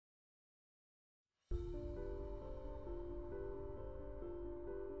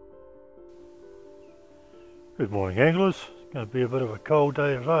Good morning, anglers. It's going to be a bit of a cold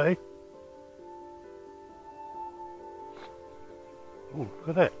day today. Oh, look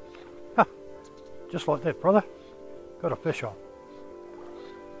at that. Ha! Just like that, brother. Got a fish on.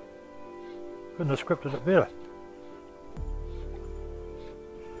 Couldn't have scripted it better.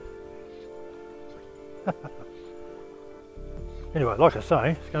 Anyway, like I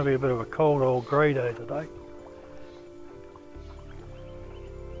say, it's going to be a bit of a cold old grey day today.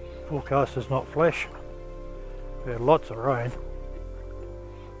 Forecast is not flash. We had lots of rain.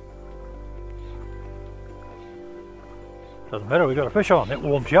 Doesn't matter, we got a fish on, that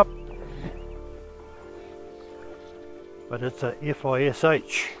warms you up. But it's a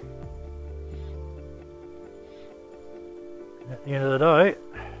FISH. At the end of the day,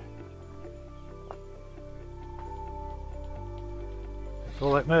 that's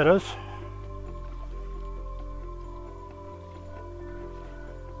all that matters.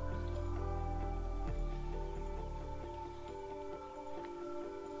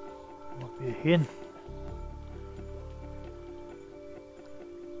 Might be a hen.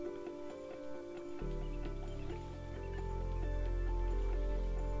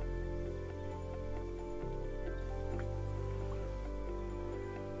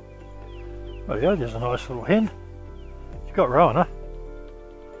 Oh yeah, there's a nice little hen. She's got rowing, huh?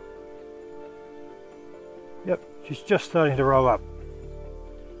 Yep, she's just starting to row up.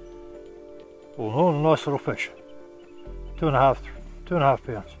 All in all, a nice little fish. 2.5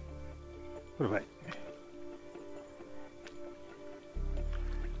 pounds. What about?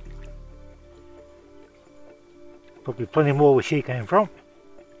 Probably plenty more where she came from.